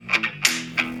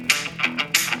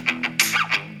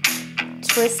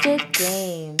Twisted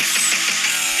Games.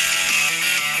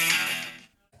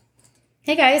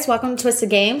 Hey guys, welcome to Twisted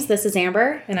Games. This is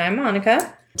Amber. And I'm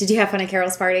Monica. Did you have fun at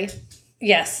Carol's party?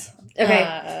 Yes.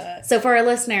 Okay. So for our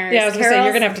listeners, I was going to say,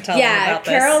 you're going to have to tell them about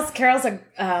this. Carol's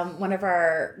one of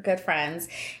our good friends,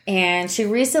 and she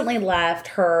recently left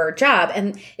her job,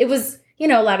 and it was, a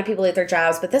lot of people leave their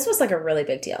jobs, but this was like a really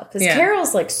big deal because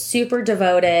Carol's like super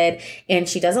devoted, and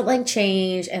she doesn't like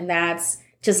change, and that's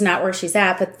just not where she's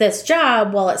at. But this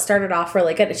job, while it started off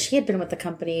really good, she had been with the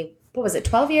company, what was it,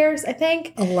 12 years, I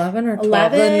think? 11 or 12.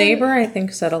 11? The neighbor, I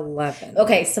think, said 11.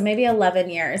 Okay, so maybe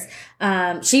 11 years.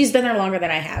 She's been there longer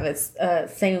than I have. It's the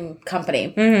same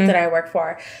company that I work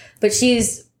for. But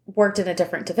she's worked in a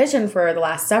different division for the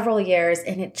last several years,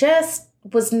 and it just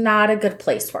was not a good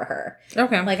place for her.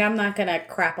 Okay. Like, I'm not going to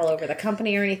crap all over the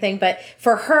company or anything, but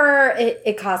for her,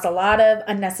 it caused a lot of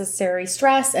unnecessary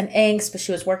stress and angst, but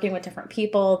she was working with different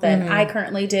people than I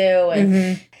currently do.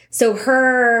 And so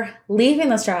her leaving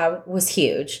this job was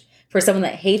huge for someone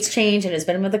that hates change and has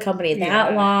been with the company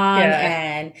that long.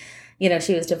 And,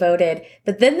 she was devoted.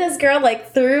 But then this girl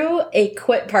threw a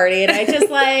quit party, and I just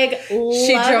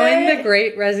she joined the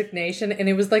Great Resignation, and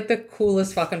it was like the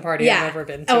coolest fucking party I've ever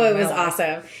been to. Oh, it was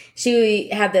awesome. She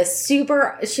had this she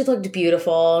looked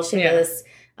beautiful. She had this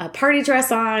party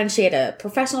dress on. She had a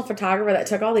professional photographer that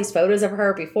took all these photos of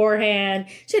her beforehand.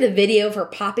 She had a video of her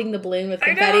popping the balloon with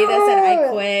confetti that said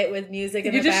 "I quit" with music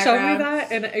in the background. You just showed me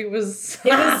that, and it was so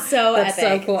that's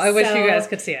epic. so cool. I wish you guys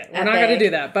could see it. We're not going to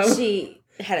do that, but she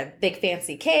had a big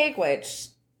fancy cake, which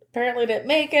apparently didn't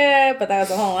make it, but that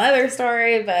was a whole other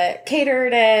story. But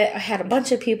catered it. I had a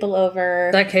bunch of people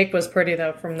over. That cake was pretty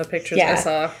though, from the pictures I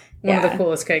saw. One of the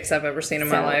coolest cakes I've ever seen in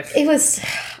my life.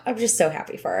 I'm just so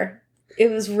happy for her. It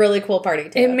was a really cool party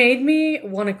too. It made me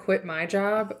want to quit my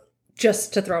job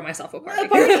just to throw myself a party.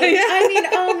 I mean,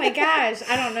 oh my gosh.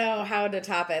 I don't know how to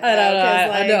top it. Though,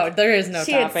 I don't know. There is no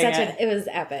topping it. It was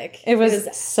epic. It was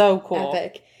so cool.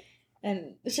 Epic.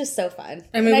 And it's just so fun.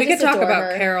 I mean, we could talk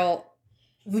about Carol.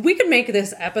 We could make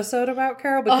this episode about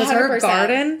Carol because 100%. Her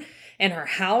garden and her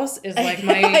house is like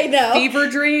my fever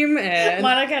dream. And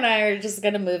Monica and I are just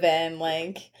going to move in.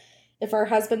 If our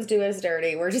husbands do us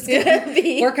dirty, we're just going to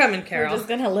be... We're coming, Carol. We're just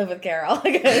going to live with Carol.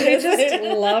 I just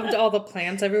loved all the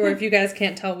plants everywhere. If you guys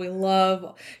can't tell, we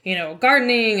love,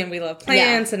 gardening, and we love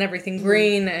plants and everything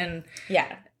green. And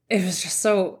it was just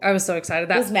I was so excited.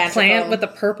 That plant with the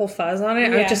purple fuzz on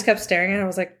it, I just kept staring at it. I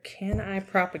was like, can I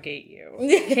propagate you?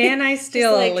 Can I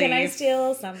steal a leaf? Can I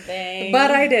steal something?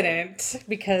 But I didn't,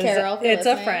 because it's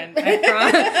a friend.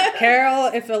 Carol,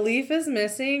 if a leaf is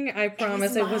missing, I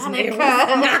promise it was not me.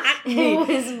 It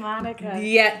was Monica.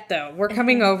 Yet, though. We're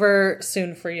coming over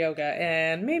soon for yoga,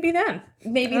 and maybe then.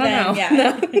 We're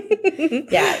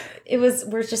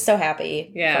just so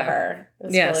happy for her. It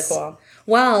was really cool.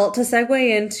 Well, to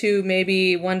segue into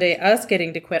maybe one day us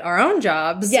getting to quit our own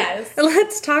jobs,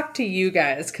 let's talk to you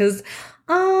guys, because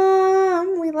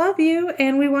we love you,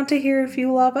 and we want to hear if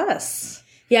you love us.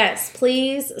 Yes,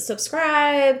 please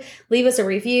subscribe, leave us a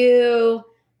review,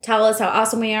 tell us how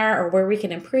awesome we are or where we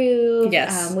can improve.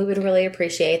 Yes. We would really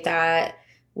appreciate that.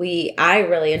 I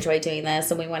really enjoy doing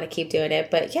this, and we want to keep doing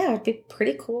it. But it'd be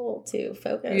pretty cool to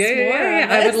focus more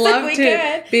on I would love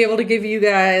to be able to give you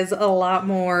guys a lot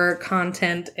more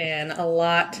content and a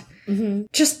lot,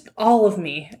 just all of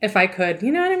me, if I could.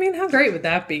 You know what I mean? How great would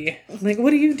that be?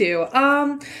 What do you do?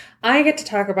 I get to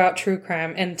talk about true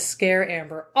crime and scare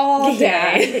Amber all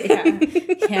day.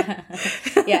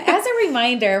 As a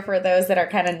reminder for those that are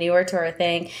kind of newer to our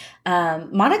thing,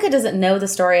 Monica doesn't know the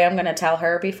story I'm going to tell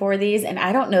her before these, and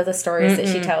I don't know the stories that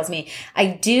she tells me. I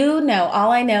do know,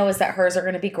 all I know is that hers are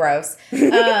going to be gross.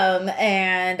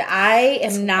 And I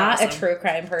am not a true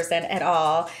crime person at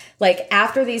all.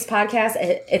 After these podcasts,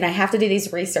 and I have to do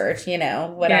these research,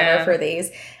 for these.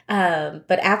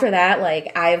 But after that,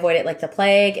 I avoid it like the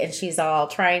plague, and she's all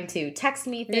trying to text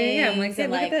me things. I'm like, hey,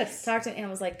 look at this. Talk to me, and I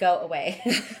was like, go away.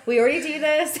 We already do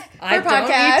this for I podcast.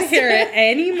 Don't need to hear it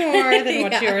any more than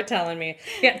what you were telling me.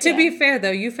 To be fair, though,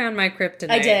 you found my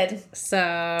kryptonite. I did. So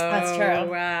that's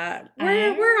true.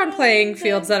 We're on playing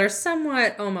fields that are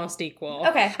somewhat almost equal.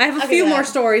 Okay. I have a few more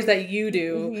stories that you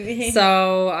do,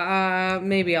 so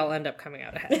maybe I'll end up coming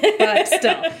out ahead. But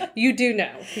still, you do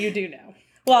know.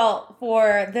 Well,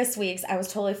 for this week's, I was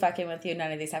totally fucking with you.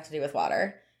 None of these have to do with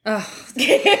water. Oh. So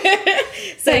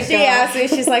she asked me,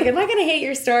 she's like, am I going to hate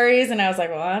your stories? And I was like,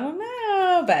 well, I don't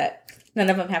know. But None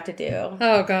of them have to do.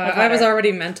 Oh, God. I was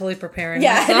already mentally preparing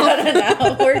myself.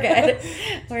 No. We're good.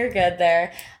 We're good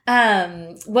there.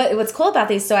 What's cool about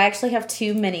these, so I actually have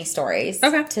 2 mini stories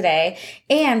today.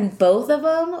 And both of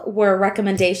them were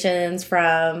recommendations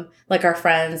from, like, our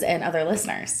friends and other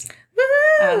listeners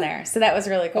on there. So that was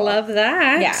really cool. Love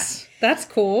that. Yeah. That's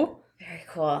cool. Very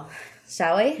cool.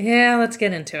 Shall we? Yeah, let's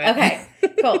get into it. Okay,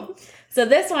 cool. So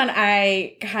this one,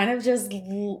 I kind of just...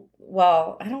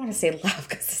 Well, I don't want to say love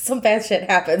because some bad shit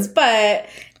happens, but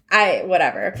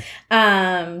whatever.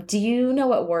 Do you know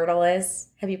what Wordle is?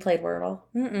 Have you played Wordle?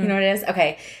 Mm-mm. You know what it is?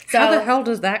 Okay. So, how the hell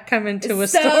does that come into a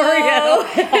story? So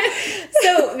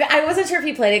I wasn't sure if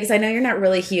you played it because I know you're not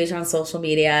really huge on social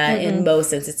media in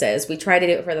most instances. We try to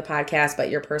do it for the podcast, but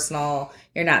you're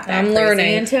not that I'm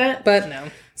learning into it. But no.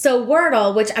 So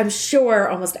Wordle, which I'm sure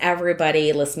almost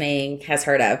everybody listening has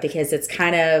heard of because it's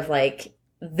kind of like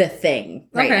the thing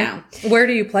right now. Where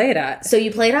do you play it at? So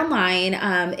you play it online.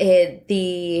 I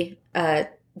think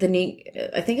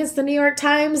it's the New York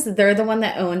Times. They're the one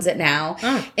that owns it now.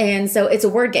 Oh. And so it's a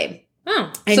word game.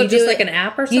 Oh, and so just like an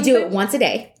app or something? You do it once a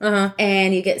day,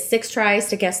 and you get 6 tries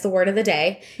to guess the word of the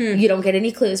day. You don't get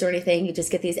any clues or anything. You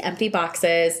just get these empty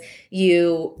boxes.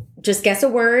 You just guess a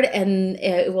word, and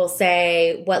it will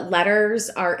say what letters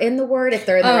are in the word, if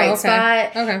they're in the right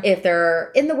spot, if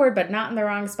they're in the word but not in the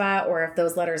wrong spot, or if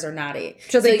those letters are naughty.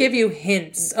 So they give you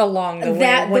hints along the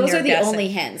way when those you're are the guessing. only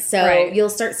hints. So you'll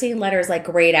start seeing letters like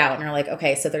grayed out, and you're like,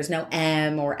 okay, so there's no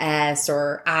M or S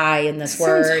or I in this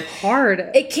word. Sounds hard.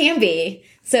 It can be.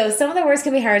 So some of the words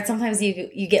can be hard. Sometimes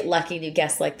you get lucky and you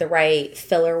guess like the right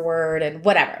filler word and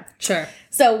whatever. Sure.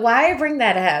 So why I bring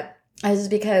that up is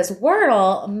because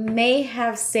Wordle may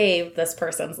have saved this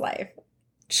person's life.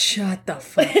 Shut the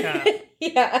fuck up.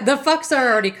 Yeah. The fucks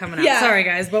are already coming out. Yeah. Sorry,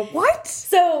 guys, but what?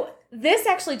 So this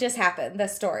actually just happened,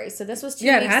 this story. So this was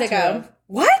 2 weeks ago.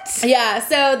 What? Yeah.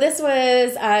 So this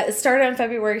was, it started on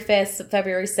February 5th,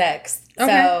 February 6th. Okay.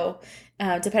 So...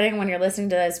 depending on when you're listening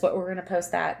to this, we're going to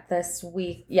post that this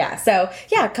week. Yeah. So,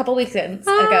 yeah, a couple weekends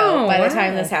ago by the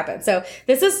time this happened. So,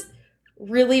 this is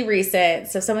really recent.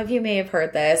 So, some of you may have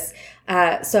heard this.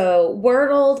 So,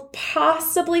 Wordle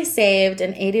possibly saved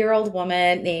an 80-year-old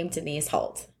woman named Denise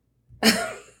Holt.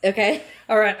 Okay?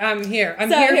 All right. I'm here.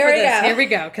 I'm here for this. Here we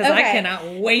go. Because I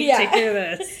cannot wait to hear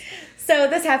this. So,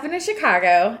 this happened in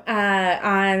Chicago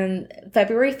on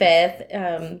February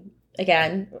 5th.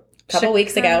 Again... couple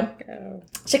weeks ago.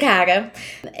 Chicago.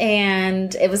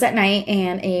 And it was at night,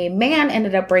 and a man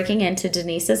ended up breaking into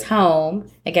Denise's home.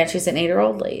 Again, she's an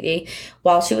 80-year-old lady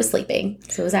while she was sleeping.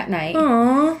 So it was at night.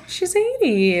 Aw, she's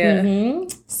 80.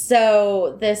 Mm-hmm.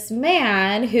 So this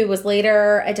man, who was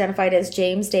later identified as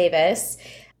James Davis,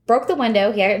 broke the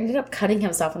window. He ended up cutting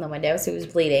himself in the window, so he was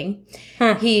bleeding.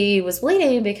 Huh. He was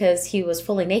bleeding because he was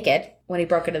fully naked when he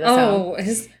broke into this home.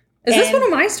 Is this one of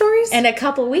my stories? And a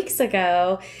couple weeks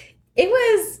ago... It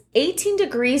was 18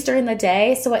 degrees during the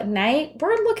day, so at night,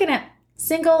 we're looking at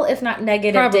single, if not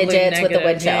negative digits with the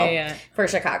wind chill for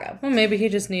Chicago. Well, maybe he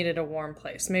just needed a warm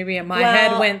place. Maybe my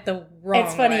head went the wrong way.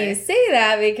 It's funny you say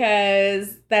that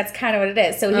because that's kind of what it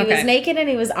is. So he was naked and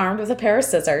he was armed with a pair of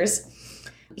scissors.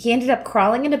 He ended up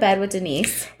crawling into bed with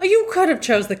Denise. Oh, you could have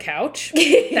chose the couch.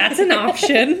 That's an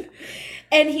option.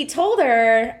 And he told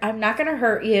her, I'm not going to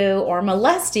hurt you or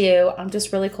molest you. I'm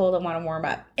just really cold and want to warm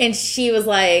up. And she was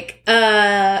like,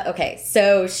 okay.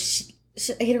 So she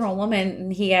 80-year-old woman,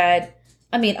 and he had,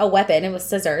 a weapon. It was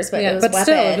scissors, but it was a weapon.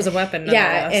 Still, it was a weapon.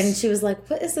 Yeah. And she was like,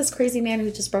 what is this crazy man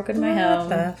who just broke into my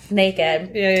home naked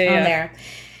on there?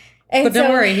 And but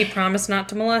don't worry, he promised not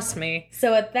to molest me.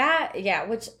 So at that,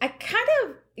 which I kind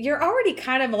of... You're already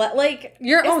kind of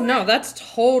no, that's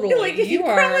totally like you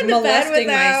are molesting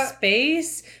my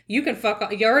space. You can fuck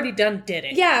off. You already did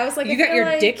it. Yeah, I was like, you got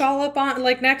your dick all up on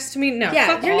next to me. No,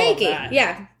 fuck you're all naked. Of that.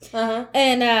 Yeah,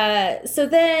 and so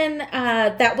then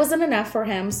that wasn't enough for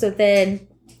him. So then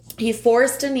he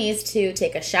forced Denise to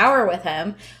take a shower with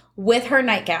him with her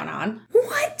nightgown on.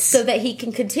 What? So that he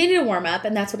can continue to warm up,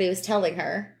 and that's what he was telling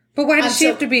her. But why does she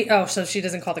have to be? Oh, so she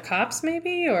doesn't call the cops,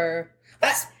 maybe, or.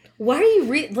 Why are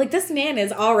you this man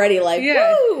is already like,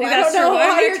 woo! I don't know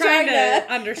how you're trying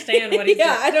to understand what he's doing.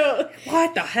 I don't.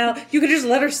 What the hell? You could just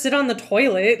let her sit on the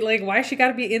toilet. Like, why she got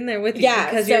to be in there with you? Yeah,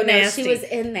 because you're nasty. She was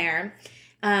in there.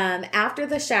 After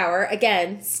the shower,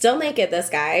 again, still naked.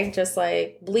 This guy, just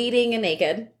like bleeding and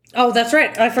naked. Oh, that's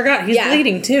right. I forgot. He's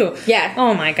bleeding too. Yeah.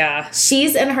 Oh my gosh.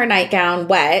 She's in her nightgown,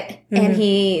 wet, and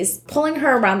he's pulling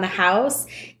her around the house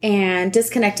and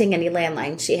disconnecting any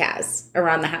landlines she has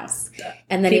around the house.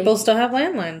 And then people still have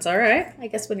landlines. All right. I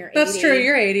guess when you're 80. That's true.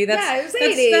 You're 80. I was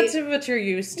 80. That's what you're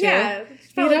used to. Yeah.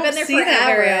 probably been there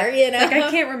forever, you know? Like,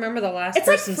 I can't remember the last person's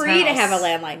house. It's like free to have a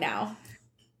landline now.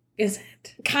 Is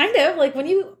it? Kind of. Like, when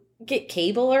you get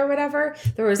cable or whatever,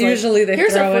 there was like, usually they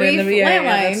here's throw a free it in the landline.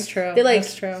 Yeah, that's true.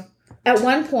 That's true. At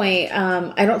one point,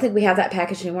 I don't think we have that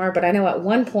package anymore, but I know at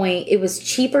one point it was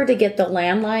cheaper to get the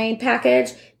landline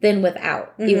package than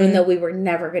without, even though we were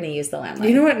never going to use the landline.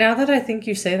 You know what? Now that I think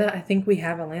you say that, I think we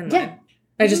have a landline. Yeah.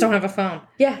 I just don't have a phone.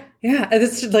 Yeah. Yeah.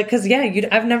 It's like, because,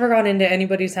 I've never gone into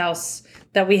anybody's house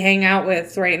that we hang out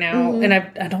with right now, and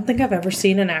I don't think I've ever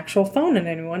seen an actual phone in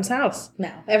anyone's house.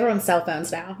 No. Everyone's cell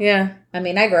phones now. Yeah. I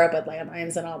mean, I grew up with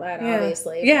landlines and all that,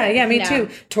 obviously. Yeah, me too.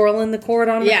 Twirling the cord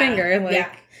on my finger. Like,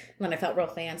 when I felt real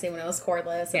fancy when it was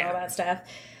cordless and all that stuff.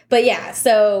 But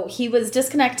so he was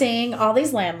disconnecting all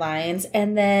these landlines,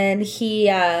 and then he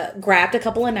grabbed a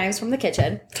couple of knives from the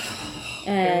kitchen.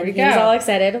 And he was all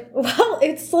excited. Well,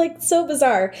 it's like so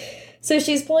bizarre. So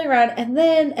she's pulling around, and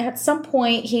then at some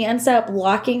point he ends up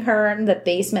locking her in the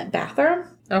basement bathroom.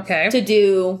 Okay. To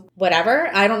do whatever.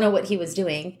 I don't know what he was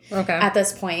doing at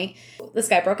this point. This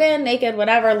guy broke in, naked,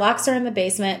 whatever, locks her in the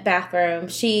basement bathroom.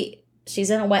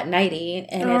 She's in a wet nightie,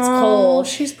 and it's cold.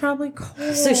 She's probably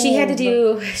cold. So she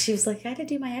was like, I had to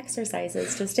do my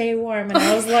exercises to stay warm. And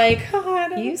I was like,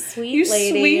 God, you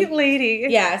sweet lady.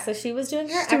 Yeah, so she was doing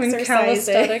her exercises. Doing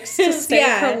calisthenics to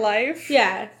save her life.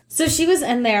 Yeah. So she was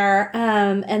in there,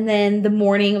 and then the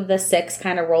morning of the 6th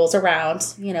kind of rolls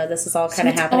around. You know, this is all kind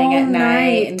of happening at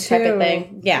night and type of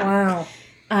thing. Yeah. Wow.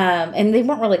 And they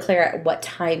weren't really clear at what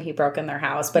time he broke in their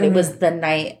house, but it was the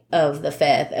night of the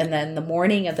 5th. And then the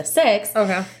morning of the 6th.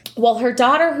 Okay. Well, her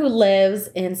daughter who lives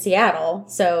in Seattle,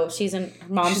 so her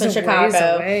mom's in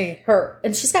Chicago.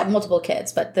 And she's got multiple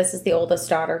kids, but this is the oldest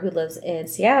daughter who lives in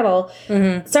Seattle.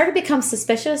 Started to become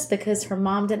suspicious because her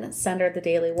mom didn't send her the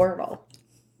daily Wordle.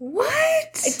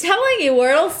 What? I'm telling you,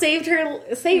 Wordle saved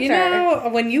her. You know,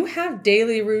 when you have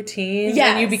daily routines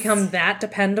and you become that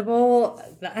dependable,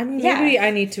 I mean, maybe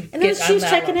I need to get on that. And then she was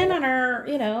checking in on her,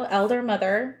 elder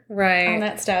mother. Right. On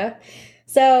that stuff.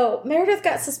 So Meredith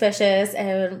got suspicious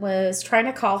and was trying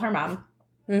to call her mom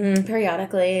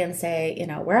periodically and say,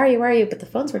 where are you? But the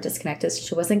phones were disconnected, so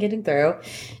she wasn't getting through.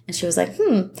 And she was like,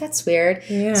 that's weird.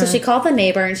 Yeah. So she called the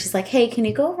neighbor and she's like, hey, can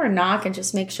you go over and knock and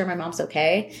just make sure my mom's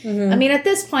okay? I mean, at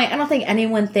this point, I don't think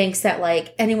anyone thinks that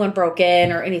like anyone broke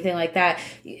in or anything like that.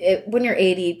 When you're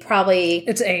 80, probably...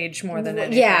 It's age more than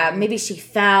anything. Yeah, maybe she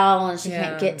fell and she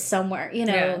can't get somewhere.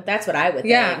 That's what I would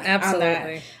think. Yeah,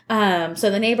 absolutely. So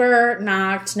the neighbor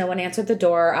knocked. No one answered the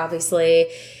door, obviously.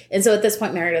 And so at this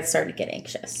point, Meredith started to get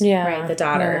anxious. Yeah. Right? The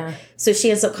daughter. Yeah. So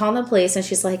she ends up calling the police and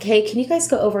she's like, hey, can you guys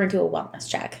go over and do a wellness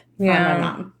check on my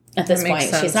mom? At this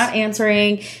point, she's not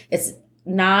answering. It's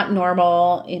not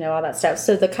normal, all that stuff.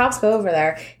 So the cops go over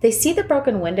there. They see the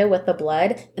broken window with the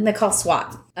blood and they call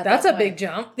SWAT. That's a big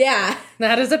jump. Yeah.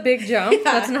 That is a big jump. Yeah.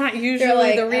 That's not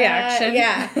usually the reaction.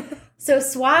 Yeah. So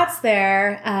SWAT's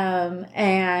there,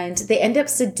 and they end up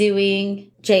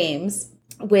subduing James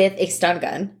with a stun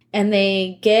gun. And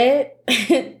they get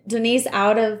Denise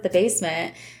out of the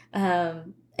basement,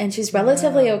 and she's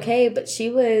relatively okay, but she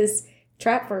was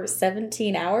trapped for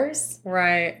 17 hours.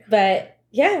 Right. But,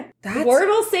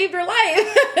 Wordle saved her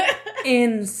life.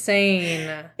 Insane.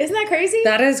 Isn't that crazy?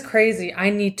 That is crazy.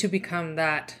 I need to become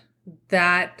that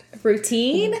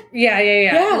routine.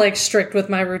 Yeah. Like strict with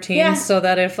my routines so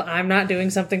that if I'm not doing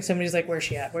something, somebody's like, where's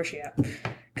she at?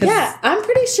 Yeah, I'm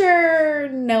pretty sure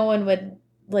no one would,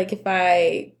 like, if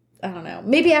I don't know,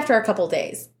 maybe after a couple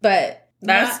days, but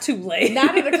that's too late.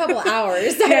 Not in a couple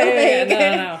hours.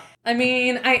 No. I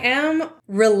mean, I am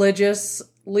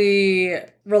religiously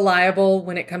reliable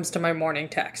when it comes to my morning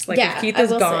text. Like, if Keith is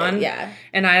gone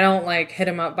and I don't, like, hit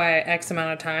him up by X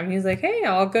amount of time, he's like, hey,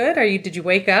 all good? Did you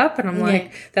wake up? And I'm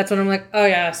like, that's when I'm like, oh,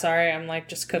 yeah, sorry. I'm, like,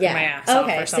 just cooking my ass off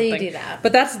or something. So you do that.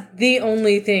 But that's the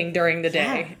only thing during the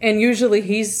day. Yeah. And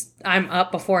usually I'm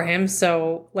up before him.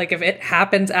 So, like, if it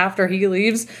happens after he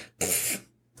leaves,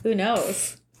 who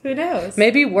knows? Who knows?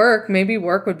 Maybe work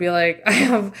would be like,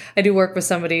 I do work with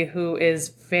somebody who is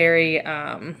very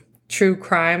true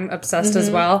crime obsessed as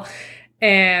well.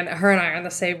 And her and I are on the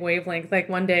same wavelength. Like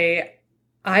one day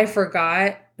I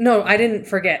didn't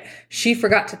forget. She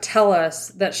forgot to tell us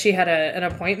that she had an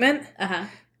appointment.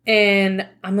 And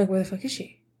I'm like, where the fuck is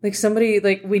she? Like somebody,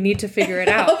 like we need to figure it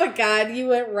out. Oh my God, you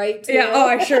went right to Yeah,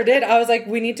 I sure did. I was like,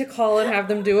 we need to call and have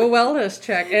them do a wellness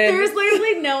check. And there was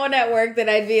literally no one at work that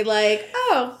I'd be like,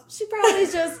 oh, she probably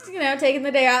just, taking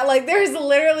the day out. Like, there's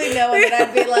literally no one that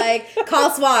I'd be like, call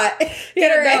SWAT.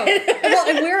 Get her in. Well,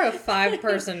 and we're a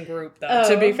 5-person group, though,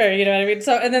 to be fair. You know what I mean?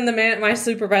 So, and then my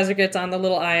supervisor gets on the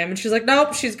little IM, and she's like,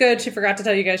 nope, she's good. She forgot to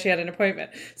tell you guys she had an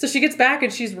appointment. So she gets back,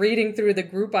 and she's reading through the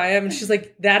group IM, and she's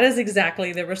like, that is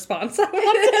exactly the response I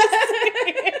wanted to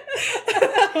say.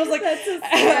 I was like,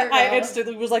 I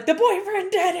instantly was like, the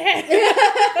boyfriend did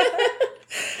it.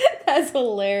 That's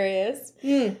hilarious.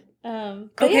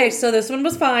 Okay, so this one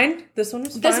was fine. This one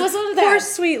was fine. This wasn't that. Poor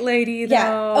sweet lady, though.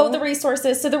 Yeah. Oh, the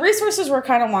resources. So the resources were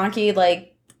kind of wonky. Like,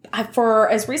 for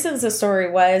as recent as the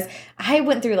story was, I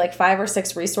went through like 5 or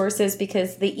 6 resources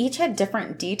because they each had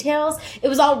different details. It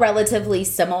was all relatively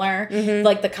similar. Mm-hmm.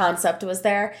 Like, the concept was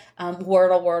there.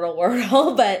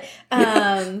 Wordle. But,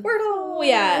 Wordle.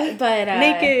 Yeah. But,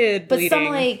 naked but bleeding. some,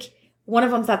 like, one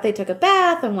of them thought they took a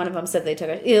bath, and one of them said they took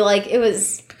it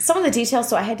was some of the details,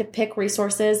 so I had to pick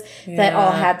resources that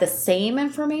all had the same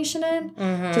information in,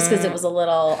 just because it was a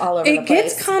little all over the place. It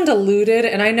gets convoluted,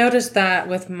 and I noticed that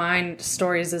with mine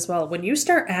stories as well. When you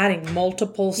start adding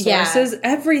multiple sources,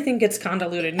 everything gets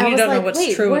convoluted, and you don't know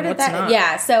what's true and what's not.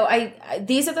 Yeah, so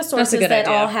these are the sources that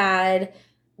all had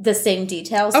the same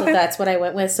details, so that's what I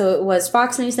went with. So it was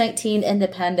Fox News 19,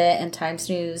 Independent, and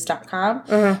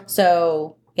TimesNews.com.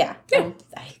 So... Yeah.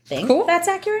 I think that's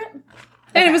accurate.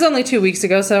 And it was only 2 weeks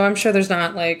ago, so I'm sure there's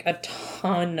not, like, a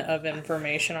ton of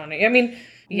information on it. I mean,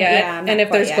 and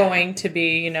if there's going to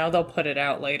be, they'll put it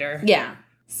out later. Yeah.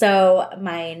 So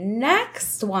my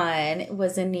next one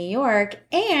was in New York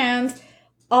and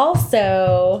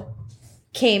also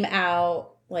came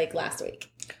out, like, last week.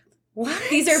 What?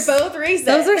 These are both recent.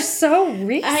 Those are so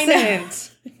recent. I know.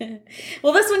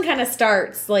 Well, this one kind of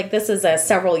starts, like, this is a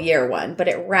several-year one, but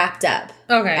it wrapped up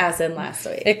as in last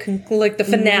week. Like, the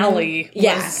finale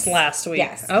was last week.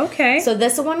 Yes. Okay. So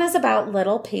this one is about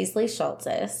little Paislee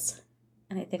Schultes.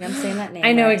 And I think I'm saying that name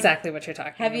I know right. exactly what you're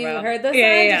talking about. Have you heard this?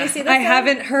 Yeah. Did you see this? I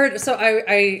haven't heard. So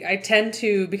I tend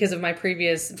to, because of my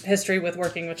previous history with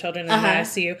working with children in the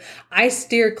ICU, I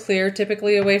steer clear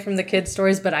typically away from the kids'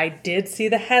 stories, but I did see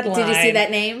the headline. Did you see that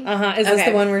name? Is this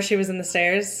the one where she was in the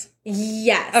stairs?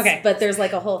 Yes. Okay. But there's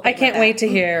like a whole thing. I can't wait to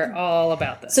hear all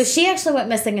about this. So she actually went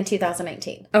missing in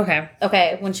 2018.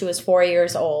 Okay. When she was 4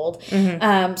 years old.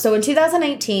 Mm-hmm. So in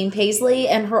 2018, Paislee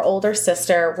and her older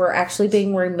sister were actually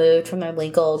being removed from their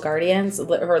legal guardians,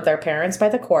 or their parents, by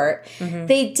the court. Mm-hmm.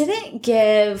 They didn't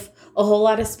give a whole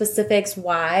lot of specifics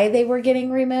why they were getting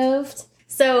removed.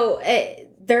 So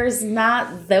there's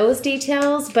not those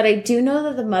details, but I do know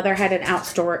that the mother had an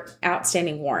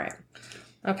outstanding warrant.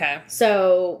 Okay.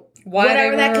 So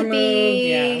whatever that could be,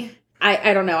 yeah.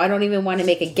 I don't know. I don't even want to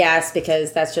make a guess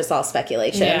because that's just all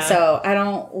speculation. Yeah. So I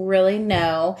don't really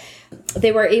know.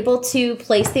 They were able to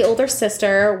place the older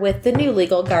sister with the new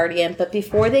legal guardian, but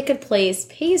before they could place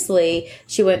Paislee,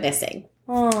 she went missing.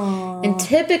 Aww. And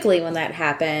typically when that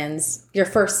happens, your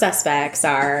first suspects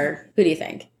are, who do you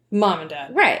think? Mom and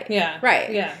dad. Right. Yeah.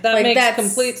 Right. Yeah. That makes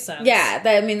complete sense. Yeah.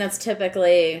 That's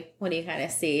typically when you kind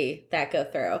of see that go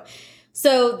through.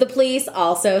 So the police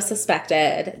also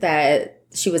suspected that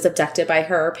she was abducted by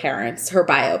her parents, her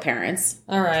bio parents.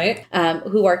 All right.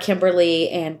 Who are Kimberly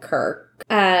and Kirk.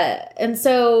 And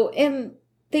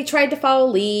they tried to follow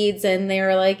leads, and they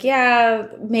were like, yeah,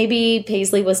 maybe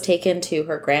Paislee was taken to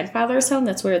her grandfather's home.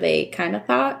 That's where they kind of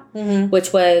thought,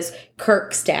 which was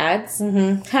Kirk's dad's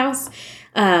house.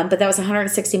 But that was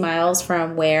 160 miles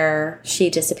from where she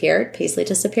disappeared. Paislee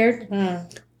disappeared.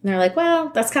 And they're like, well,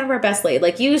 that's kind of our best lead.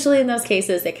 Like, usually in those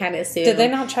cases, they kind of assume. Did they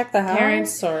not check the house?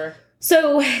 Parents. Or?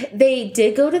 So they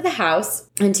did go to the house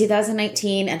in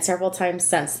 2019 and several times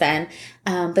since then.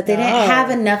 But they didn't have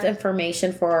enough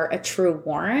information for a true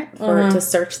warrant to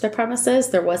search the premises.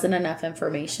 There wasn't enough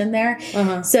information there.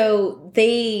 So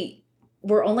they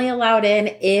were only allowed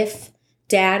in if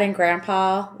Dad and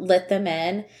Grandpa let them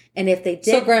in. And if they did...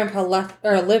 So Grandpa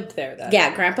lived there then?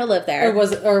 Yeah, Grandpa lived there.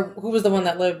 Or who was the one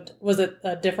that lived? Was it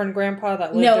a different Grandpa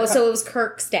that lived? No, so it was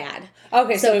Kirk's dad.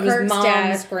 Okay, so it was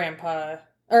Mom's grandpa...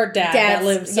 Or dad that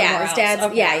lives somewhere else. Dad's,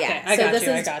 okay, yeah. I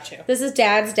got you. This is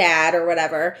Dad's dad or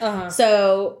whatever.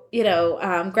 So,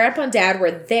 Grandpa and Dad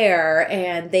were there,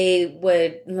 and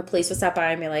the police would stop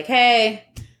by and be like, hey,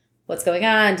 what's going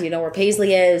on? Do you know where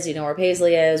Paislee is? Do you know where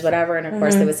Paislee is? Whatever. And of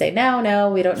course they would say,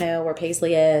 no, we don't know where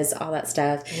Paislee is, all that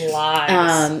stuff. Lies.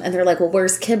 And they're like, well,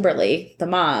 where's Kimberly, the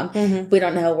mom? We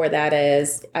don't know where that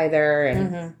is either.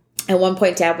 And at one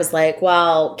point, Dad was like,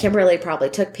 well, Kimberly probably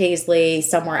took Paislee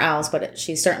somewhere else, but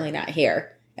she's certainly not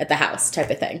here at the house, type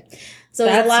of thing. So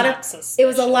it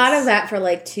was a lot of that for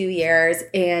like 2 years.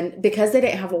 And because they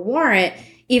didn't have a warrant,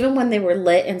 even when they were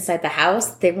lit inside the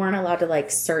house, they weren't allowed to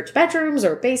like search bedrooms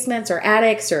or basements or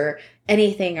attics or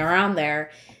anything around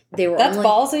there. They were That's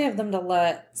ballsy of them to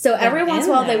let. So every once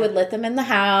in a while they would let them in the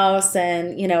house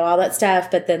and, you know, all that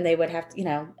stuff. But then they would have to, you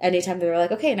know, anytime they were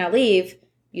like, okay, now leave,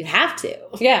 you have to.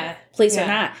 Yeah. Police or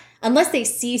not. Unless they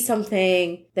see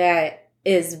something that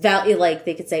is like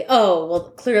they could say, oh, well,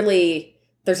 clearly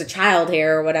there's a child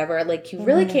here or whatever. Like you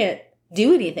really can't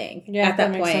do anything at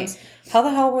that point. Sense. How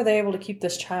the hell were they able to keep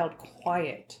this child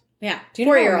quiet? Yeah. Do you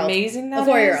know how amazing that is?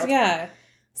 4-year-old. Yeah.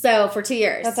 So for 2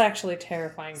 years. That's actually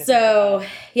terrifying to think about.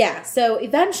 Yeah. So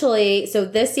eventually,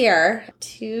 this year,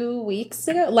 2 weeks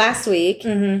ago, last week,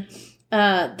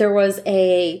 there was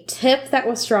a tip that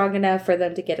was strong enough for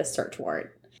them to get a search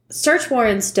warrant. Search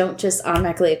warrants don't just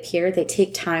automatically appear. They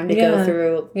take time to go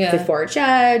through before a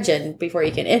judge and before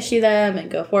you can issue them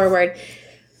and go forward.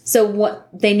 So what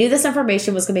they knew this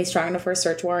information was going to be strong enough for a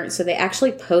search warrant. So they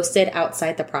actually posted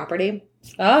outside the property.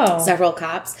 Oh. Several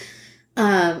cops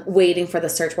waiting for the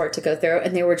search warrant to go through.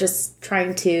 And they were just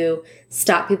trying to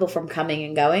stop people from coming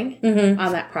and going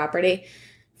on that property.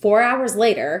 4 hours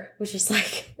later, which is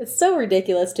like, it's so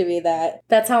ridiculous to me that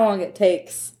that's how long it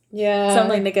takes. Yeah.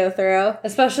 Something to go through.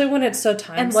 Especially when it's so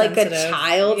time sensitive. And like a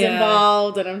child's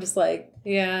involved. And I'm just like.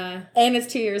 Yeah. And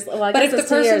it's 2 years. Well, but if the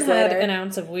person had an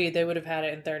ounce of weed, they would have had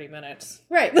it in 30 minutes.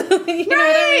 Right. You know what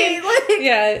I mean?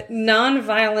 Yeah.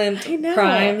 Non-violent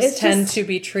crimes tend to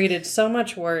be treated so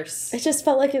much worse. It just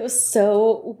felt like it was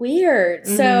so weird.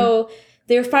 So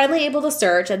they were finally able to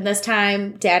search. And this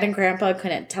time, Dad and Grandpa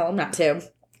couldn't tell them not to.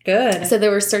 Good. So they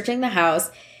were searching the house.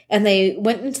 And they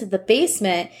went into the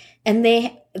basement. And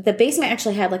the basement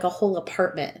actually had like a whole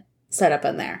apartment set up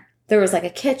in there. There was like a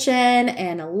kitchen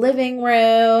and a living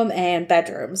room and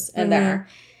bedrooms in there.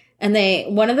 And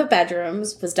one of the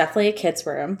bedrooms was definitely a kid's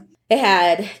room. It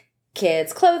had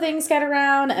kids' clothing scattered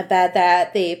around, a bed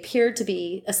that they appeared to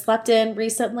be slept in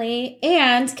recently,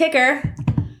 and kicker,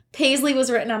 Paislee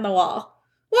was written on the wall.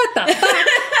 What the fuck?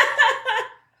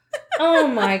 Oh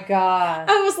my God.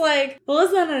 I was like, well,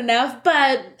 isn't that enough?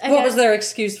 But what was their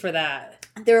excuse for that?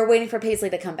 They were waiting for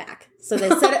Paislee to come back. So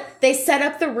they set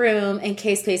up the room in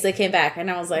case Paislee came back. And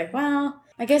I was like, well,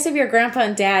 I guess if your grandpa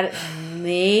and dad,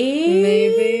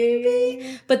 maybe.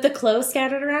 But the clothes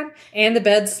scattered around. And the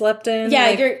bed slept in.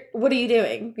 Yeah, what are you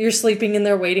doing? You're sleeping in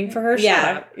there waiting for her?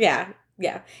 Yeah,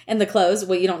 yeah. And the clothes,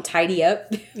 you don't tidy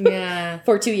up. Yeah.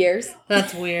 For 2 years.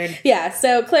 That's weird. Yeah,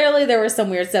 so clearly there was some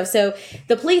weird stuff. So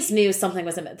the police knew something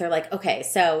was amiss. They're like, okay,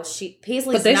 so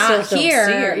Paisley's not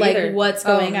here. Like, what's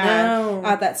going on?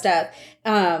 All that stuff.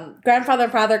 Grandfather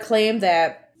and father claimed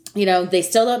that, you know, they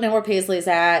still don't know where Paisley's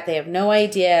at. They have no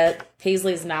idea.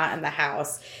 Paisley's not in the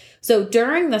house. So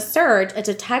during the search, a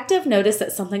detective noticed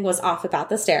that something was off about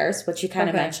the stairs, which you kind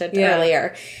of mentioned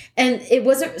earlier. And it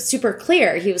wasn't super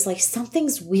clear. He was like,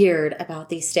 something's weird about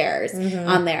these stairs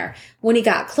on there. When he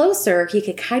got closer, he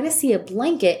could kind of see a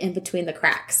blanket in between the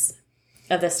cracks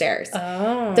of the stairs.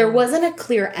 Oh. There wasn't a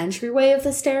clear entryway of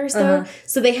the stairs, though.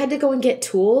 So they had to go and get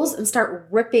tools and start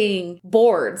ripping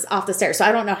boards off the stairs. So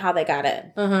I don't know how they got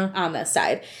in on this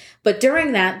side. But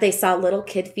during that, they saw little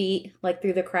kid feet, like,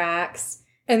 through the cracks.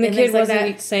 And the kid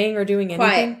wasn't saying or doing anything?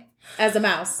 Quiet as a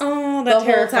mouse. Oh, that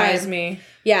terrifies me.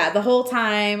 Yeah, the whole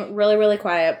time, really, really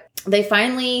quiet. They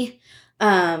finally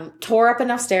tore up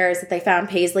enough stairs that they found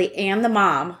Paislee and the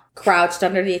mom crouched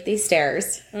underneath these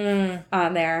stairs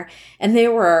on there. And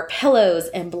there were pillows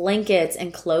and blankets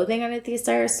and clothing underneath these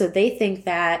stairs. So they think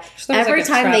that every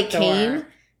time they came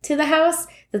to the house,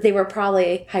 that they were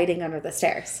probably hiding under the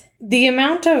stairs. The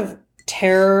amount of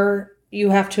terror you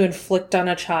have to inflict on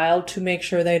a child to make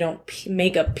sure they don't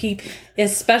make a peep,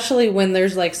 especially when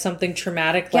there's like something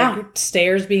traumatic, like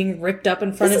stairs being ripped up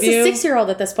in front of you. This is a 6-year-old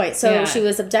at this point. So she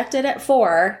was abducted at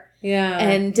 4. Yeah.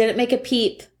 And didn't make a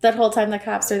peep that whole time the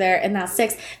cops were there, and now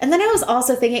 6. And then I was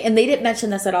also thinking, and they didn't mention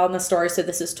this at all in the story, so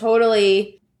this is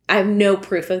totally, I have no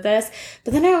proof of this.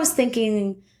 But then I was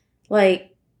thinking,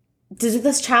 like, did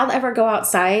this child ever go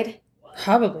outside?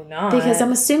 Probably not. Because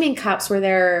I'm assuming cops were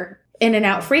there in and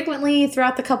out frequently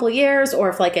throughout the couple of years, or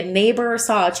if like a neighbor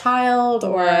saw a child,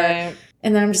 or and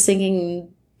then I'm just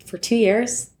thinking, for 2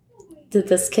 years, did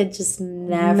this kid just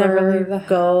never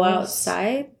go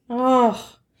outside?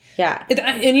 Oh, yeah.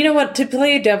 And you know what? To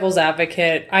play devil's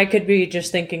advocate, I could be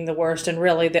just thinking the worst, and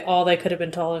really, all they could have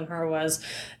been telling her was,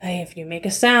 "Hey, if you make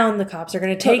a sound, the cops are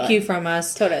going to take you from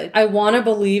us." Totally. I want to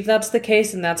believe that's the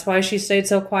case, and that's why she stayed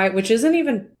so quiet, which isn't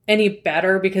even any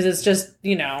better, because it's just,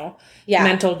 you know,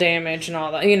 mental damage and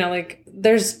all that. You know, like,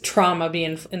 there's trauma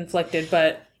being inflicted,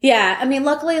 but Yeah, I mean,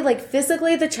 luckily, like,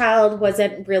 physically, the child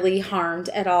wasn't really harmed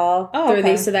at all through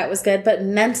these, so that was good. But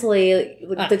mentally,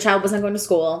 the child wasn't going to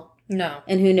school. No.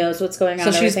 And who knows what's going on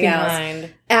and everything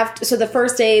else. So the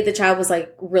first day, the child was,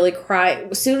 like, really crying.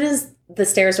 As soon as the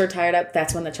stairs were tied up,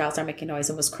 that's when the child started making noise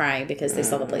and was crying because they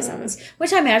saw the police officers,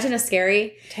 which I imagine is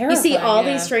scary. Terrifying, you see all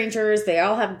these strangers, they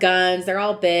all have guns, they're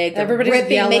all big, they're everybody's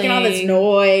ripping, yelling, making all this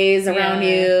noise around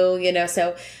you, you know,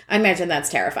 so I imagine that's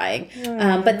terrifying.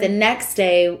 But the next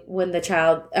day when the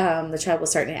child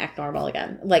was starting to act normal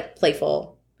again, like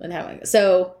playful and having,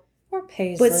 so poor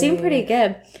Paislee. It seemed pretty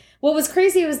good. What was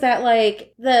crazy was that,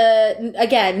 like,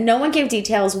 no one gave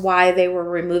details why they were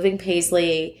removing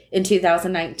Paislee in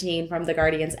 2019 from the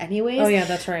Guardians anyways. Oh, yeah,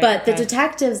 that's right. But the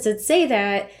detectives did say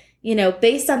that, you know,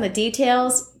 based on the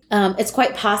details, it's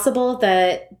quite possible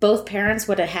that both parents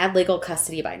would have had legal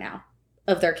custody by now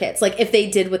of their kids, like, if they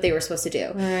did what they were supposed to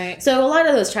do. Right. So a lot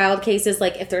of those child cases,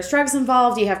 like, if there's drugs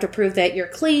involved, you have to prove that you're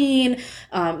clean,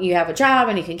 you have a job,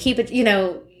 and you can keep it, you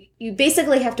know. You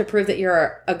basically have to prove that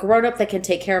you're a grown-up that can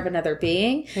take care of another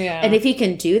being. Yeah. And if you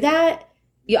can do that,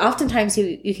 oftentimes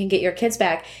you can get your kids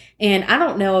back. And I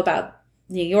don't know about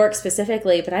New York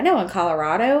specifically, but I know in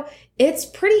Colorado, it's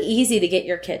pretty easy to get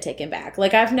your kid taken back.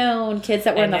 Like, I've known kids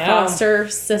that were in the foster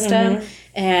system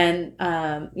and,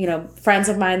 you know, friends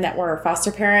of mine that were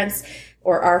foster parents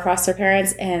or are foster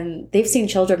parents, and they've seen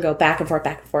children go back and forth,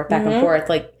 back and forth, back and forth.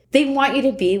 Like, they want you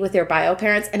to be with your bio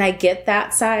parents, and I get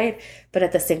that side. But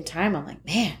at the same time, I'm like,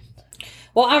 man.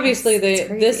 Well, obviously,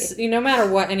 this, no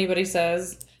matter what anybody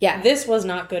says, this was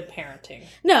not good parenting.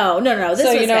 No. This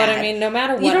so was you know bad. What I mean? No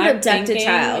matter what, you don't abduct a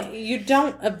child. You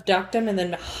don't abduct them and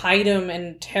then hide them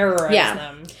and terrorize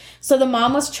them. So the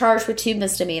mom was charged with 2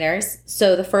 misdemeanors.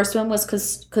 So the first one was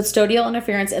custodial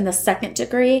interference in the 2nd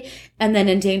degree, and then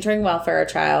endangering welfare of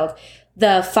a child.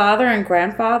 The father and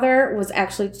grandfather was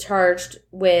actually charged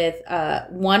with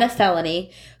one a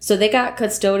felony. So they got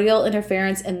custodial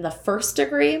interference in the 1st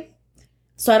degree.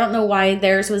 So I don't know why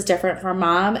theirs was different from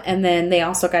mom. And then they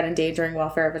also got endangering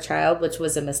welfare of a child, which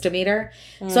was a misdemeanor.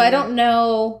 So I don't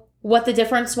know what the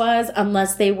difference was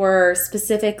unless they were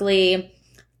specifically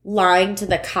lying to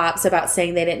the cops about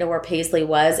saying they didn't know where Paislee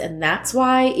was. And that's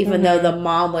why, even though the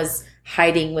mom was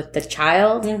hiding with the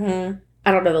child,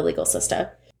 I don't know the legal system.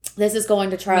 This is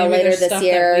going to trial later this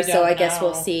year, so I guess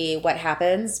we'll see what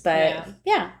happens. But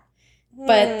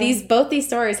but both these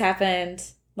stories happened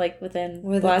like within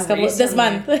the last couple of this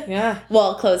month. Yeah,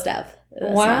 well, closed up.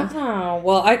 Wow.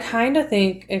 Well, I kind of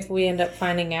think if we end up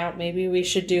finding out, maybe we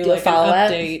should do like an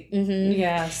update.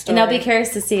 Yeah, story. And I'll be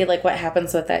curious to see like what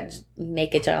happens with that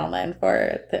naked gentleman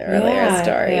for the earlier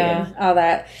story and all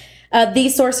that.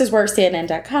 These sources were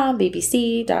CNN.com,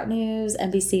 BBC.news,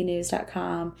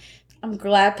 NBCnews.com. I'm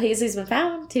glad Paislee's been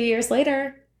found 2 years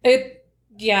later.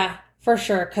 Yeah, for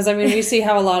sure. Because I mean, we see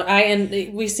how a lot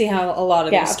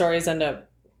of these stories end up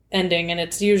ending, and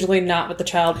it's usually not with the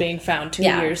child being found 2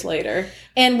 years later.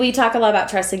 And we talk a lot about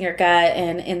trusting your gut.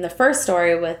 And in the first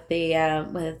story with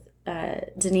the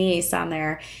Denise on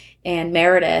there, and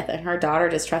Meredith and her daughter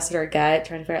just trusted her gut,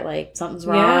 trying to figure out like something's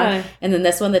wrong. Yeah. And then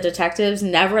this one, the detectives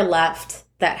never left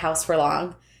that house for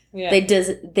long. Yeah.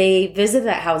 They visited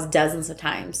that house dozens of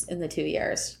times in the 2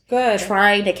 years. Good.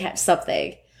 Trying to catch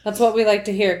something. That's what we like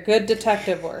to hear. Good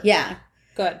detective work. Yeah.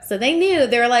 Good. So they knew.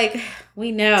 They were like,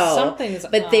 we know. Something's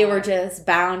But they were just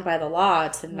bound by the law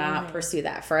to not pursue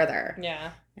that further.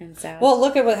 Yeah. And so, well,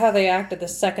 look at how they acted the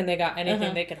second they got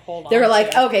anything they could hold on to. They were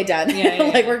like, okay, done.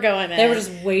 Like, we're going in. They were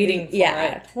just waiting for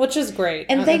it, which is great.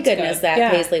 And thank goodness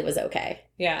that Paislee was okay.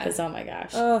 Yeah. Because, oh my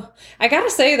gosh. Oh, I gotta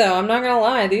say, though, I'm not gonna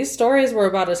lie. These stories were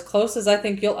about as close as I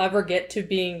think you'll ever get to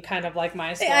being kind of like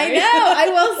my story. I know. I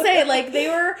will say, like, they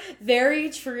were very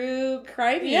true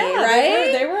crimey,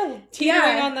 right? They were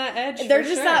teetering on that edge. They're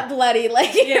just not bloody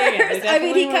like yours. I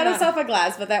mean, he cut himself a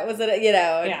glass, but that was it,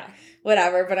 Yeah.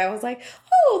 Whatever, but I was like,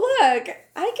 oh, look,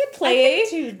 I could play.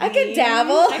 I could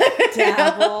dabble.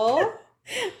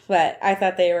 But I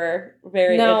thought they were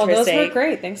very interesting. Those were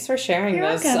great. Thanks for sharing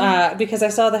those. Because I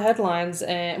saw the headlines,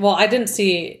 and well, I didn't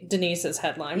see Denise's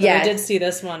headline, but I did see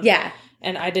this one. Yeah.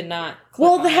 And I did not.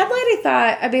 Well, the headline, I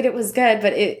thought, I mean, it was good,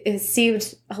 but it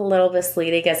seemed a little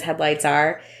misleading as headlights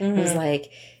are. It was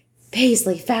like,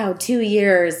 Paislee found 2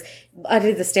 years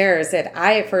under the stairs, and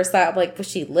I at first thought, like, was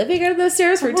she living under the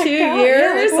stairs for 2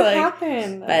 years? Yeah, what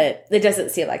happened? But it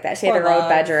doesn't seem like that. She had her own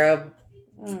bedroom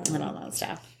and all that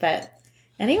stuff. But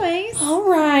anyways. All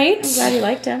right. I'm glad you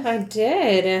liked him. I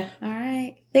did. All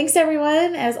right. Thanks,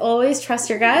 everyone. As always, trust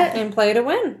your gut. And play to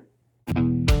win.